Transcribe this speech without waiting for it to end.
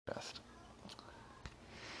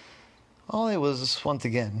Ollie was, once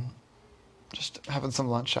again, just having some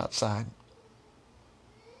lunch outside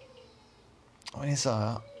when he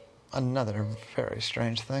saw another very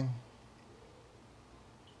strange thing.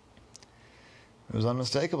 It was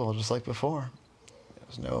unmistakable, just like before. There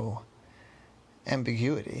was no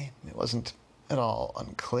ambiguity. It wasn't at all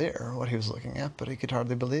unclear what he was looking at, but he could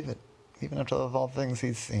hardly believe it, even after all things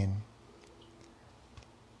he's seen.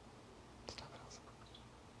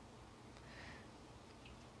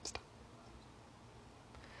 Stop.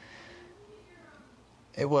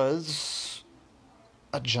 It was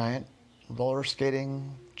a giant roller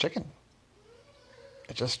skating chicken.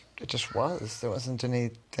 It just was. There wasn't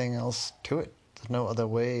anything else to it. There's no other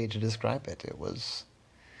way to describe it. It was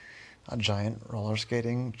a giant roller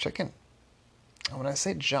skating chicken. And when I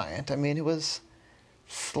say giant, I mean it was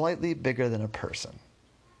slightly bigger than a person.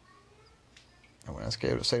 And when I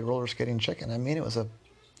say roller skating chicken, I mean it was a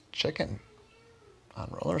chicken on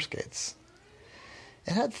roller skates.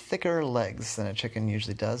 It had thicker legs than a chicken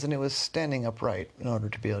usually does, and it was standing upright in order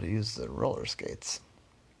to be able to use the roller skates.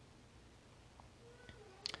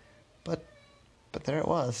 But there it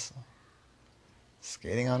was,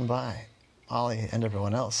 skating on by. Ollie and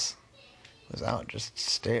everyone else was out, just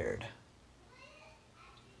stared.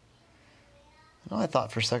 And I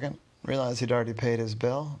thought for a second, realized he'd already paid his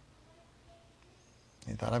bill.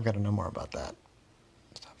 He thought, I've got to know more about that.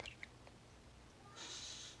 Stop it.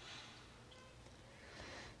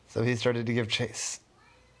 So he started to give chase.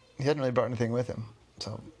 He hadn't really brought anything with him,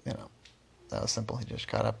 so, that was simple. He just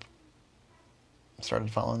got up,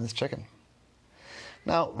 started following this chicken.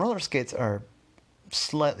 Now, roller skates are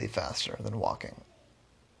slightly faster than walking,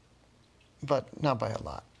 but not by a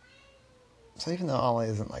lot. So even though Ollie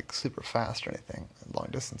isn't like super fast or anything at long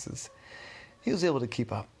distances, he was able to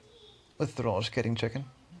keep up with the roller skating chicken.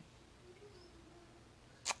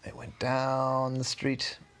 It went down the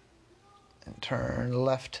street and turned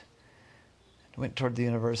left and went toward the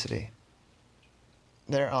university.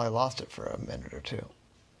 There, Ollie lost it for a minute or two,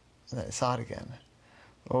 and then he saw it again,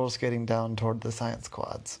 roller skating down toward the science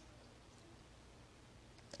quads.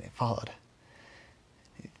 And he followed.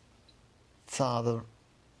 He saw the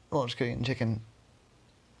roller skating chicken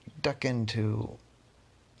duck into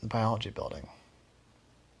the biology building.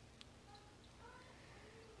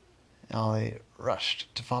 Ollie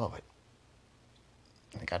rushed to follow it.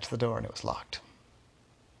 And he got to the door and it was locked.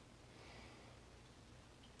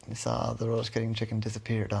 He saw the roller skating chicken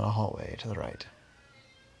disappear down a hallway to the right.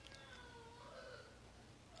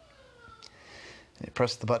 And he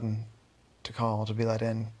pressed the button to call to be let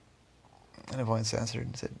in, and a voice answered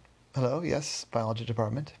and said, "Hello, yes, biology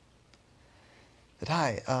department." I said,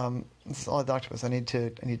 "Hi, this is Ollie the octopus. I need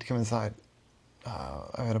to come inside. I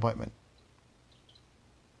have an appointment."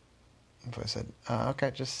 The voice said, "Okay,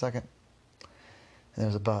 just a second." And there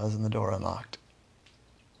was a buzz, and the door unlocked,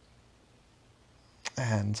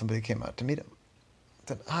 and somebody came out to meet him. I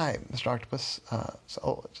said, "Hi, Mr. Octopus."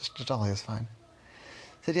 Just Ollie is fine.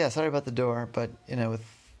 I said, "Yeah, sorry about the door, but, with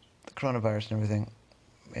the coronavirus and everything,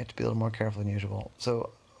 we have to be a little more careful than usual.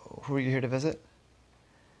 So, who are you here to visit?"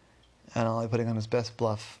 And Ollie, putting on his best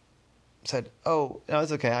bluff, said, "Oh, no,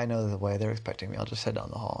 it's okay. I know the way. They're expecting me. I'll just head down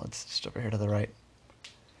the hall. It's just over here to the right."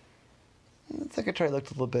 And the secretary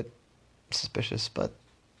looked a little bit suspicious, but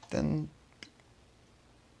then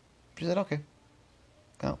she said, "Okay.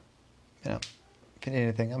 Well, if you need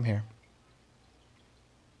anything, I'm here."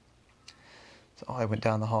 So I went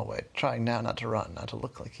down the hallway, trying now not to run, not to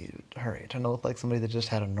look like he would hurry, trying to look like somebody that just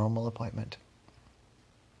had a normal appointment.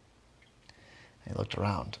 And he looked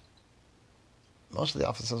around. Most of the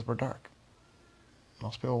offices were dark.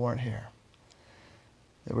 Most people weren't here.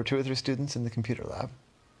 There were 2 or 3 students in the computer lab.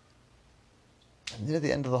 And near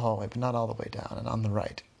the end of the hallway, but not all the way down, and on the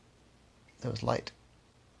right, there was light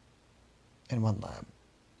in one lab.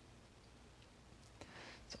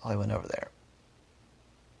 So Ollie went over there,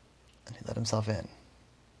 and he let himself in.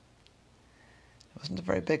 It wasn't a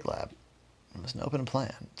very big lab. It was an open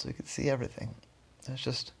plan, so he could see everything. There was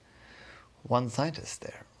just one scientist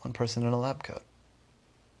there, one person in a lab coat.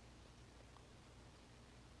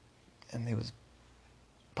 And he was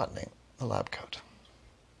buttoning the lab coat.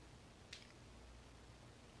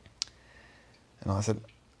 And I said,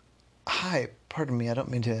 "Hi, pardon me, I don't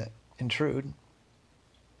mean to intrude."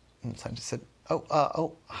 And the scientist said,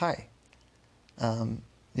 hi.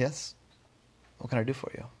 Yes? What can I do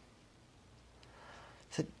for you?" I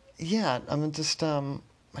said, "Yeah, I'm just, my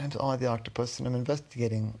name's Ollie the octopus, and I'm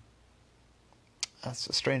investigating a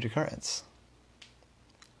strange occurrence."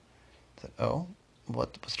 I said, "Oh,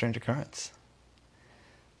 what strange occurrence?"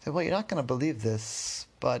 I said, "Well, you're not going to believe this,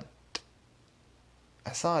 but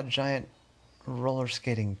I saw a giant roller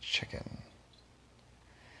skating chicken.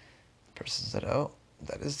 The person said, oh,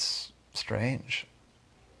 that is strange.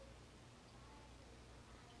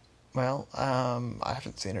 Well, I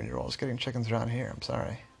haven't seen any roller skating chickens around here. I'm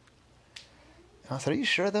sorry. And I said, are you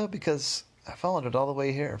sure though? Because I followed it all the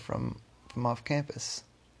way here from off campus.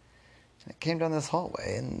 And it came down this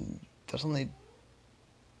hallway, and there's only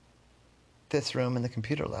this room and the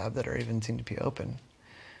computer lab that are even seem to be open.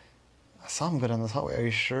 I saw him go down this hallway. Are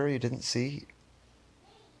you sure you didn't see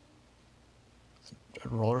a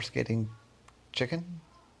roller skating chicken?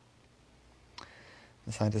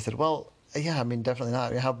 The scientist said, well, yeah, I mean, definitely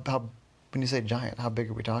not. I mean, how, when you say giant, how big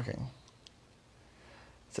are we talking?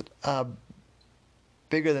 I said,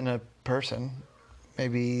 bigger than a person,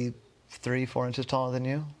 maybe 3-4 inches taller than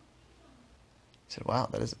you. He said, wow,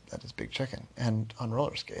 that is big chicken, and on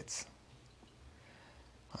roller skates.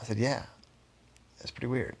 I said, yeah, it's pretty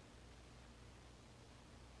weird.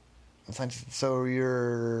 The scientist said, so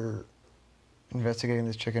you're investigating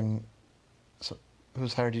this chicken, so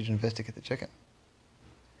who's hired you to investigate the chicken?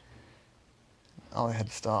 Ollie had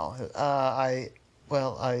to stall.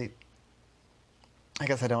 Well, I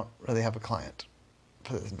guess I don't really have a client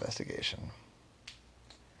for this investigation.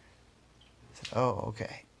 I said, oh,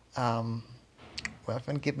 okay. Well, if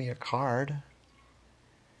you want to give me your card,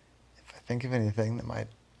 if I think of anything that might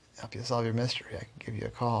help you solve your mystery, I can give you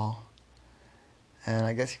a call. And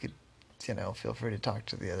I guess you could, feel free to talk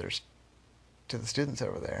to to the students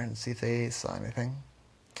over there and see if they saw anything.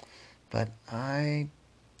 But I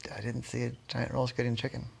didn't see a giant roller skating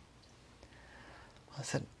chicken. I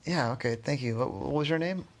said, yeah, okay, thank you. What was your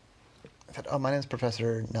name? I said, oh, my name's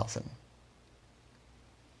Professor Nelson.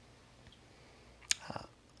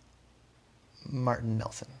 Martin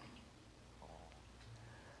Nelson.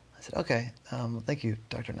 I said, okay, thank you,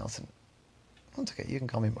 Dr. Nelson. That's okay, you can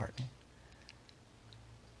call me Martin.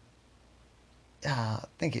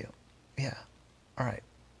 Thank you. Yeah, all right.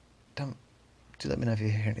 Do let me know if you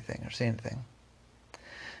hear anything or see anything.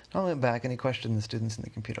 I went back and he questioned the students in the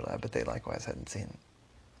computer lab, but they likewise hadn't seen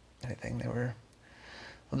anything. They were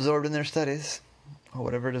absorbed in their studies, or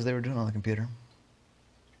whatever it is they were doing on the computer.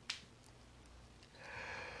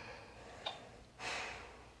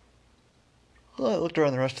 Well, I looked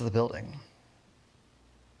around the rest of the building,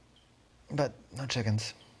 but no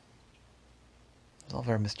chickens. It was all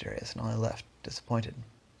very mysterious, and I left disappointed.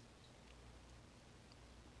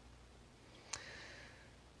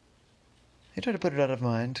 He tried to put it out of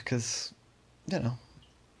mind, because,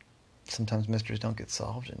 sometimes mysteries don't get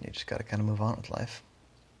solved, and you just gotta kind of move on with life.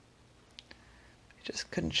 He just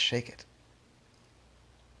couldn't shake it.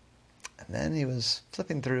 And then he was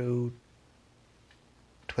flipping through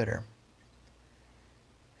Twitter,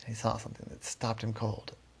 and he saw something that stopped him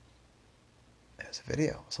cold. It was a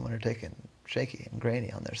video someone had taken shaky and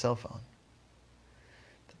grainy on their cell phone.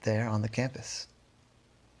 But there on the campus,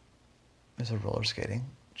 there's a roller skating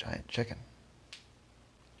giant chicken.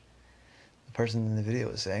 The person in the video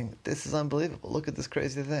was saying, this is unbelievable, look at this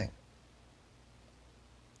crazy thing.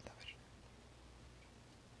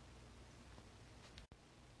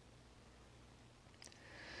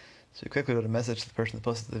 So he quickly wrote a message to the person that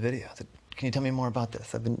posted the video. I said, can you tell me more about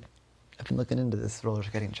this? I've been looking into this roller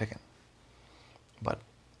skating chicken. But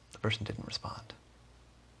the person didn't respond.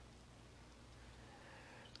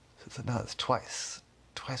 So I said, no, it's twice.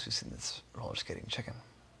 Twice we've seen this roller skating chicken.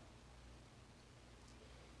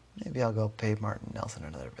 Maybe I'll go pay Martin Nelson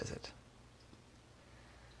another visit.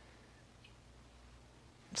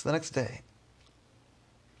 So the next day,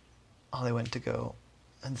 Ollie went to go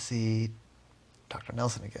and see Dr.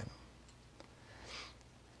 Nelson again.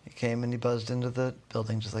 He came and he buzzed into the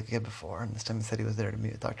building just like he had before, and this time he said he was there to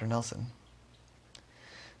meet with Dr. Nelson.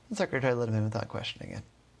 The secretary let him in without questioning it.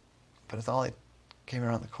 But as Ollie came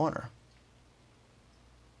around the corner,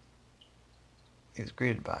 he was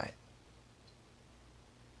greeted by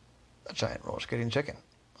a giant roller skating chicken.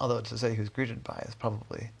 Although to say he was greeted by is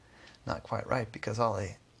probably not quite right, because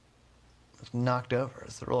Ollie was knocked over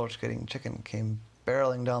as the roller skating chicken came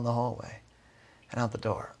barreling down the hallway and out the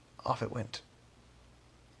door. Off it went.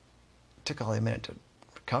 It took Ollie a minute to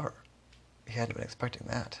recover. He hadn't been expecting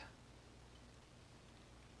that.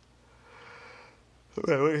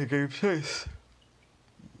 He gave chase.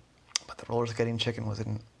 But the roller skating chicken was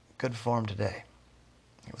in good form today.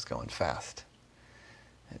 It was going fast.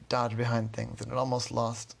 It dodged behind things, and it almost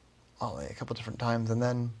lost Ollie a couple different times, and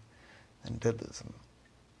then it did lose him.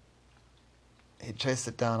 He chased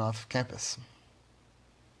it down off campus.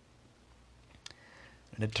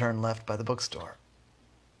 And it turned left by the bookstore.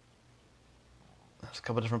 There's a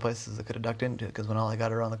couple different places it could have ducked into, because when Ollie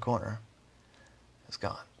got around the corner, it was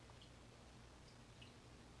gone.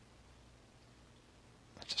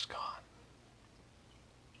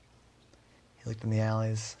 looked in the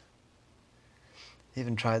alleys. He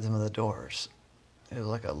even tried some of the doors. It was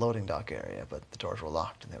like a loading dock area, but the doors were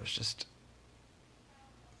locked and there was just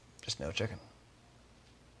no chicken.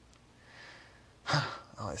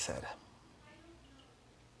 Ollie said,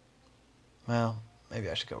 well, maybe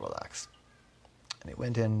I should go relax. And he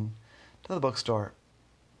went in to the bookstore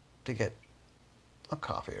to get a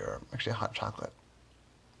coffee or actually a hot chocolate.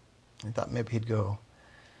 He thought maybe he'd go,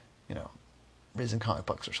 read some comic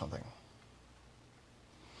books or something.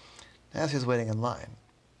 As he was waiting in line,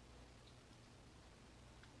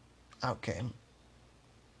 out came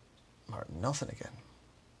Martin Nelson again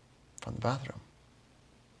from the bathroom.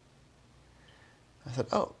 I said,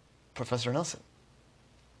 oh, Professor Nelson.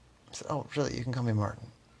 He said, oh, really, you can call me Martin.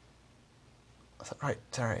 I said, right,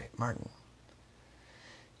 sorry, Martin.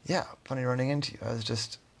 Yeah, funny running into you. I was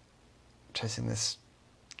just chasing this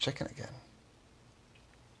chicken again.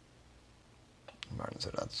 And Martin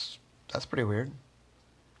said, that's pretty weird.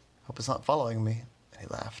 Hope it's not following me. And he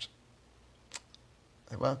laughed.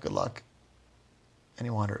 I said, well, good luck. And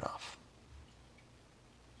he wandered off.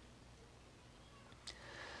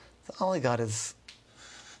 So all he got is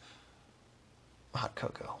hot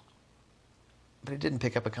cocoa. But he didn't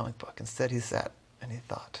pick up a comic book. Instead, he sat and he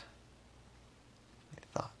thought. He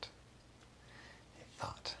thought. He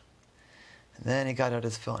thought. And then he got out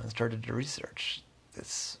his phone and started to research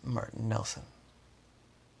this Martin Nelson.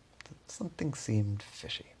 Something seemed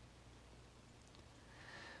fishy.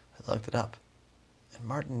 I looked it up. And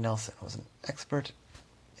Martin Nelson was an expert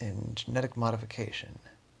in genetic modification.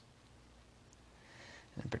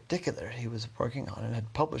 And in particular, he was working on and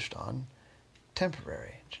had published on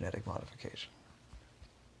temporary genetic modification.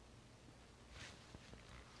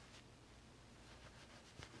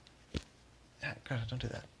 Yeah, Greta, don't do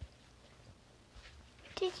that.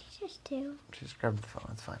 What did you just do? She just grabbed the phone.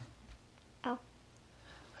 It's fine. Oh.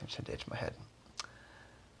 I just had to itch my head.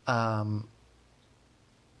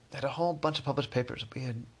 They had a whole bunch of published papers. We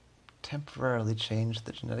had temporarily changed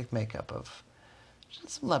the genetic makeup of just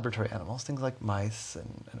some laboratory animals, things like mice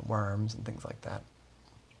and worms and things like that.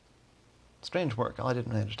 Strange work. I didn't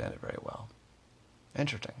really understand it very well.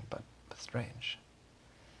 Interesting, but strange.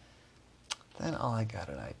 Then I got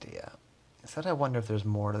an idea. I said, I wonder if there's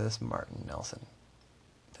more to this Martin Nelson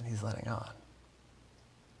than he's letting on.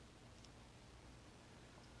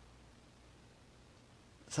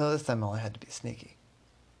 So this time Ollie had to be sneaky.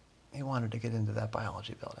 He wanted to get into that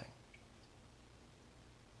biology building.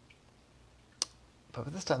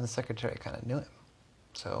 But this time the secretary kind of knew him.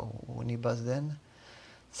 So when he buzzed in, the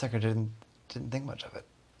secretary didn't think much of it.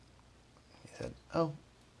 He said, oh,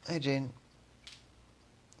 hey, Jane.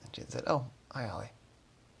 And Jane said, oh, hi, Ollie.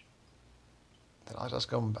 Then I'll just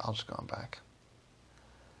go on back.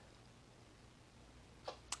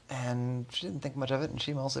 And she didn't think much of it, and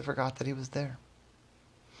she mostly forgot that he was there.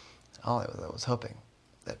 Ollie was hoping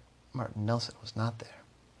that Martin Nelson was not there.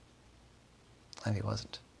 And he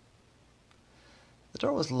wasn't. The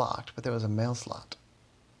door was locked, but there was a mail slot.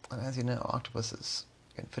 And as you know, octopuses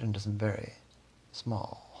can fit into some very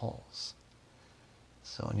small holes.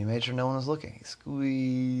 So when he made sure no one was looking, he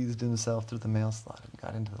squeezed himself through the mail slot and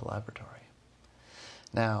got into the laboratory.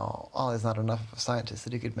 Now, Ollie's not enough of a scientist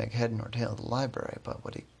that he could make head nor tail of the library, but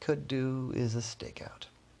what he could do is a stakeout.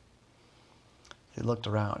 He looked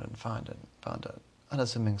around and found an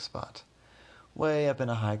unassuming spot, way up in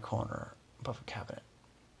a high corner above a cabinet,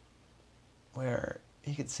 where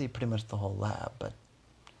he could see pretty much the whole lab, but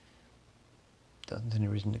doesn't any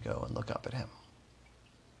reason to go and look up at him.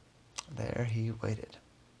 There he waited,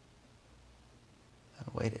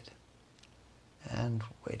 and waited, and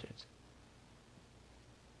waited.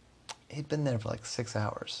 He'd been there for like 6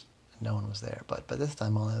 hours, and no one was there, but by this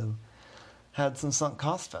time Ollie had some sunk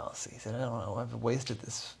cost fallacy. He said, I don't know, I've wasted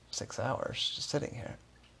this 6 hours just sitting here.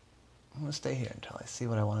 I'm going to stay here until I see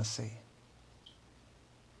what I want to see.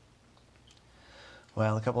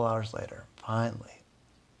 Well, a couple hours later, finally,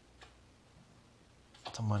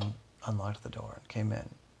 someone unlocked the door and came in.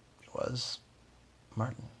 It was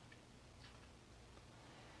Martin.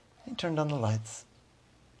 He turned on the lights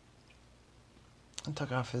and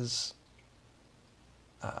took off his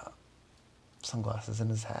sunglasses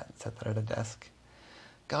and his hat and set that at a desk,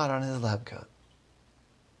 got on his lab coat,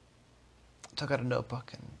 took out a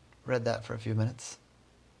notebook and read that for a few minutes,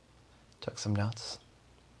 took some notes.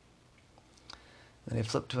 Then he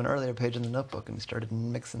flipped to an earlier page in the notebook and started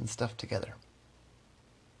mixing stuff together.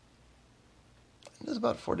 It was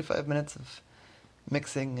about 45 minutes of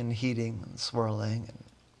mixing and heating and swirling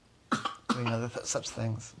and doing other such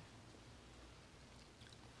things.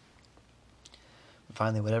 And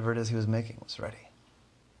finally, whatever it is he was making was ready.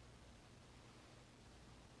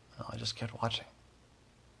 I just kept watching.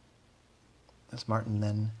 As Martin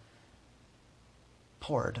then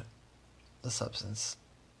poured the substance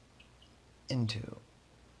into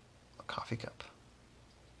a coffee cup.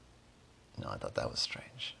 I thought that was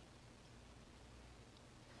strange.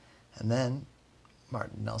 And then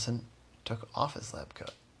Martin Nelson took off his lab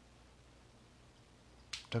coat.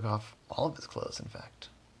 Took off all of his clothes, in fact.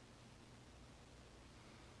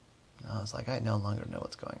 And I was like, I no longer know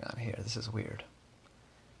what's going on here. This is weird.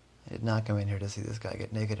 I did not come in here to see this guy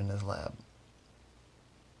get naked in his lab.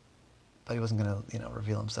 But he wasn't going to,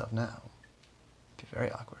 reveal himself now. It'd be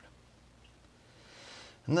very awkward.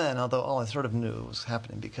 And then, although all I sort of knew was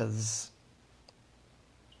happening because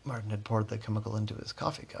Martin had poured the chemical into his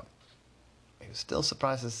coffee cup, he was still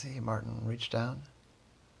surprised to see Martin reach down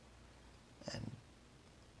and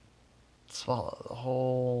swallow the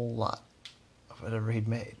whole lot of whatever he'd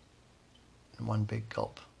made in one big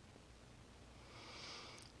gulp.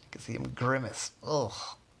 You could see him grimace, ugh,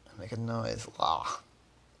 and make a noise, ugh.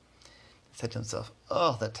 He said to himself,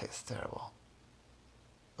 oh, that tastes terrible.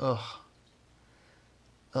 Ugh.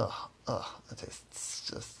 Ugh, ugh, that tastes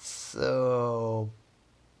just so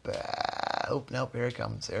bad. Oh, nope, here it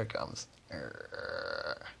comes, here it comes.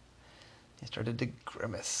 He started to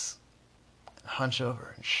grimace, and hunch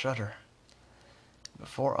over and shudder.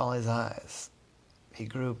 Before Ollie's eyes, he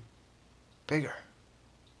grew bigger,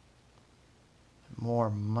 more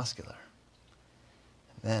muscular.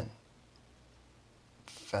 And then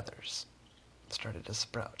feathers started to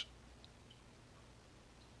sprout.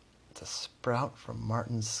 To sprout from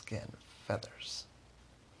Martin's skin, feathers.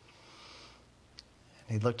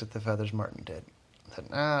 And he looked at the feathers Martin did. And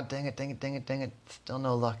said, dang it, still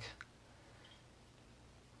no luck.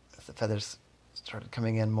 As the feathers started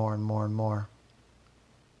coming in more and more and more.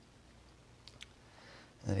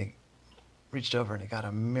 And then he reached over and he got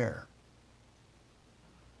a mirror.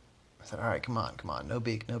 I said, all right, come on, no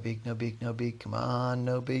beak, come on,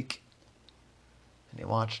 no beak. And he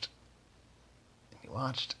watched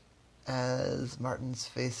as Martin's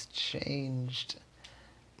face changed.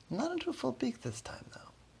 Not into a full beak this time,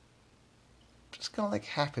 though. Just kind of like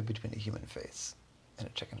halfway between a human face and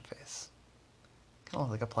a chicken face. Kind of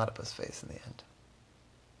like a platypus face in the end.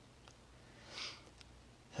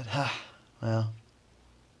 I said, well,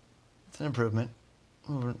 it's an improvement.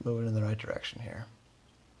 Moving in the right direction here.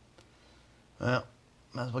 Well,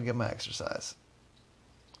 might as well get my exercise.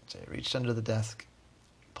 So he reached under the desk,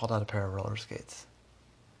 pulled out a pair of roller skates,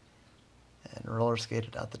 and roller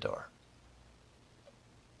skated out the door.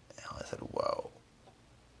 And I said, whoa,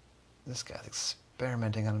 this guy's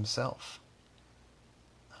experimenting on himself.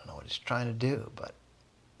 I don't know what he's trying to do, but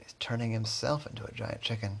he's turning himself into a giant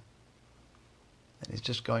chicken. And he's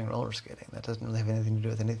just going roller skating. That doesn't really have anything to do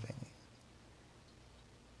with anything.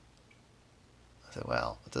 I said,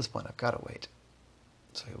 well, at this point, I've got to wait.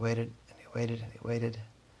 So he waited, and he waited, and he waited.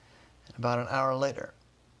 And about an hour later,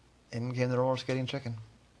 in came the roller skating chicken.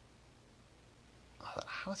 I thought,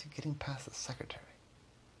 how is he getting past the secretary?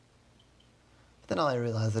 But then I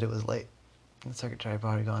realized that it was late. And the secretary had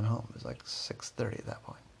already gone home. It was like 6:30 at that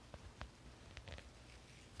point.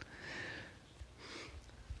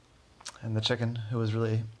 And the chicken, who was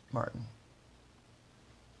really Martin,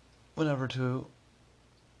 went over to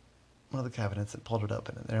one of the cabinets and pulled it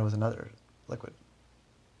open, and there was another liquid.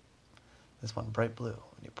 This one, bright blue.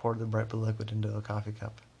 And he poured the bright blue liquid into a coffee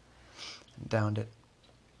cup and downed it.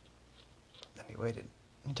 Then he waited.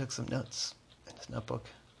 He took some notes in his notebook.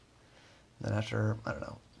 And then after,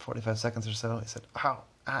 45 seconds or so, he said, ow,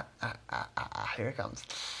 here it comes.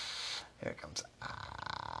 Here it comes.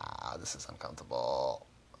 This is uncomfortable.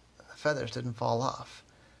 And the feathers didn't fall off.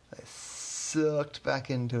 They sucked back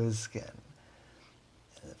into his skin.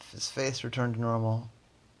 And his face returned to normal.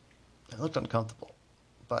 It looked uncomfortable.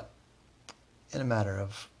 But in a matter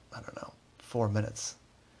of, 4 minutes,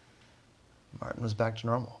 Martin was back to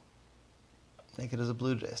normal. Naked as a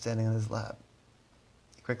blue jay, standing in his lab.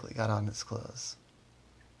 He quickly got on his clothes.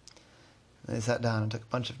 And then he sat down and took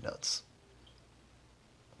a bunch of notes.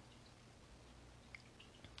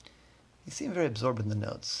 He seemed very absorbed in the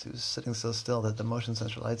notes. He was sitting so still that the motion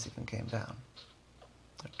sensor lights even came down.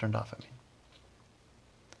 Or turned off, I mean.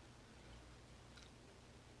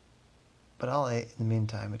 But Ollie, in the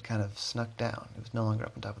meantime, had kind of snuck down. He was no longer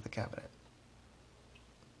up on top of the cabinet.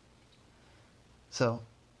 So,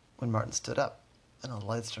 when Martin stood up and all the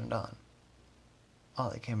lights turned on,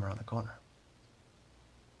 Ollie came around the corner.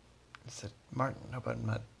 He said, Martin, hope I'm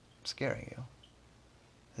not scaring you.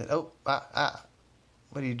 He said,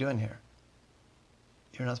 what are you doing here?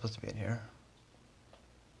 You're not supposed to be in here.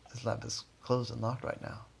 This lab is closed and locked right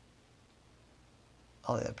now.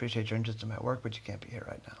 Ollie, I appreciate your interest in my work, but you can't be here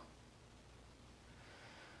right now.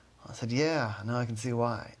 I said, yeah, now I can see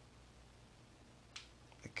why.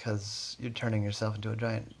 Because you're turning yourself into a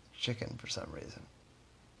giant chicken for some reason.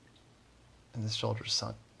 And his shoulders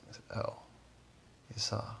sunk. I said, oh, you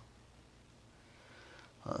saw.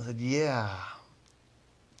 I said, yeah.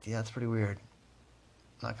 Yeah, it's pretty weird.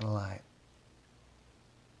 Not gonna lie.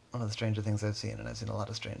 One of the stranger things I've seen, and I've seen a lot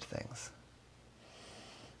of strange things.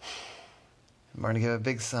 And Martin gave a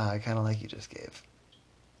big sigh, kind of like you just gave.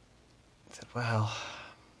 He said, well,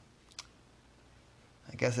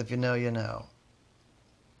 I guess if you know, you know.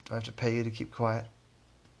 Do I have to pay you to keep quiet?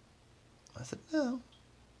 I said, no.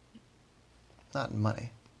 Not in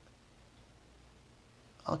money.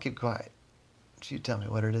 I'll keep quiet. You tell me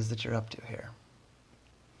what it is that you're up to here.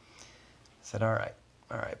 I said, all right,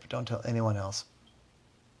 but don't tell anyone else.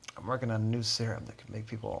 I'm working on a new serum that can make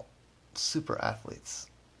people super athletes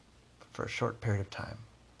for a short period of time.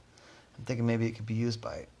 I'm thinking maybe it could be used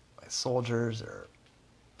by soldiers or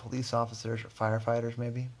police officers or firefighters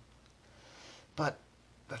maybe. But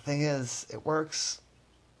the thing is, it works,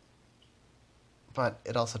 but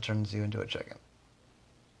it also turns you into a chicken.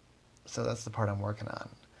 So that's the part I'm working on.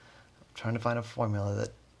 I'm trying to find a formula that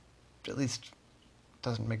at least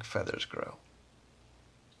doesn't make feathers grow.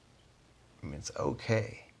 I mean, it's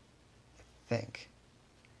okay, I think.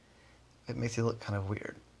 It makes you look kind of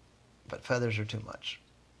weird, but feathers are too much.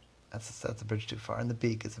 That's a bridge too far, and the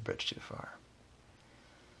beak is a bridge too far.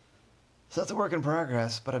 So it's a work in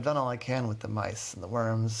progress, but I've done all I can with the mice and the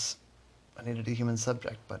worms. I needed a human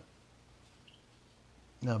subject, but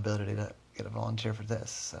no ability to get a volunteer for this,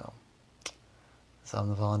 so I'm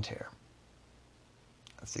the volunteer.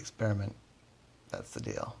 That's the experiment. That's the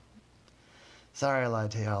deal. Sorry I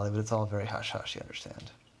lied to you, Ollie, but it's all very hush-hush, you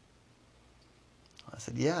understand. I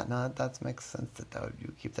said, yeah, no, that makes sense that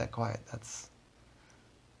you keep that quiet. That's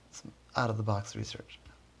some out-of-the-box research.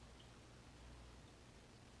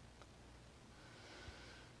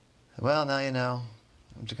 Well, now you know.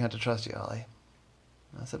 I'm just going to have to trust you, Ollie.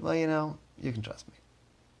 I said, well, you know, you can trust me.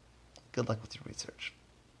 Good luck with your research.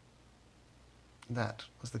 That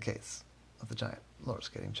was the case of the giant roller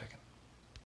skating chicken.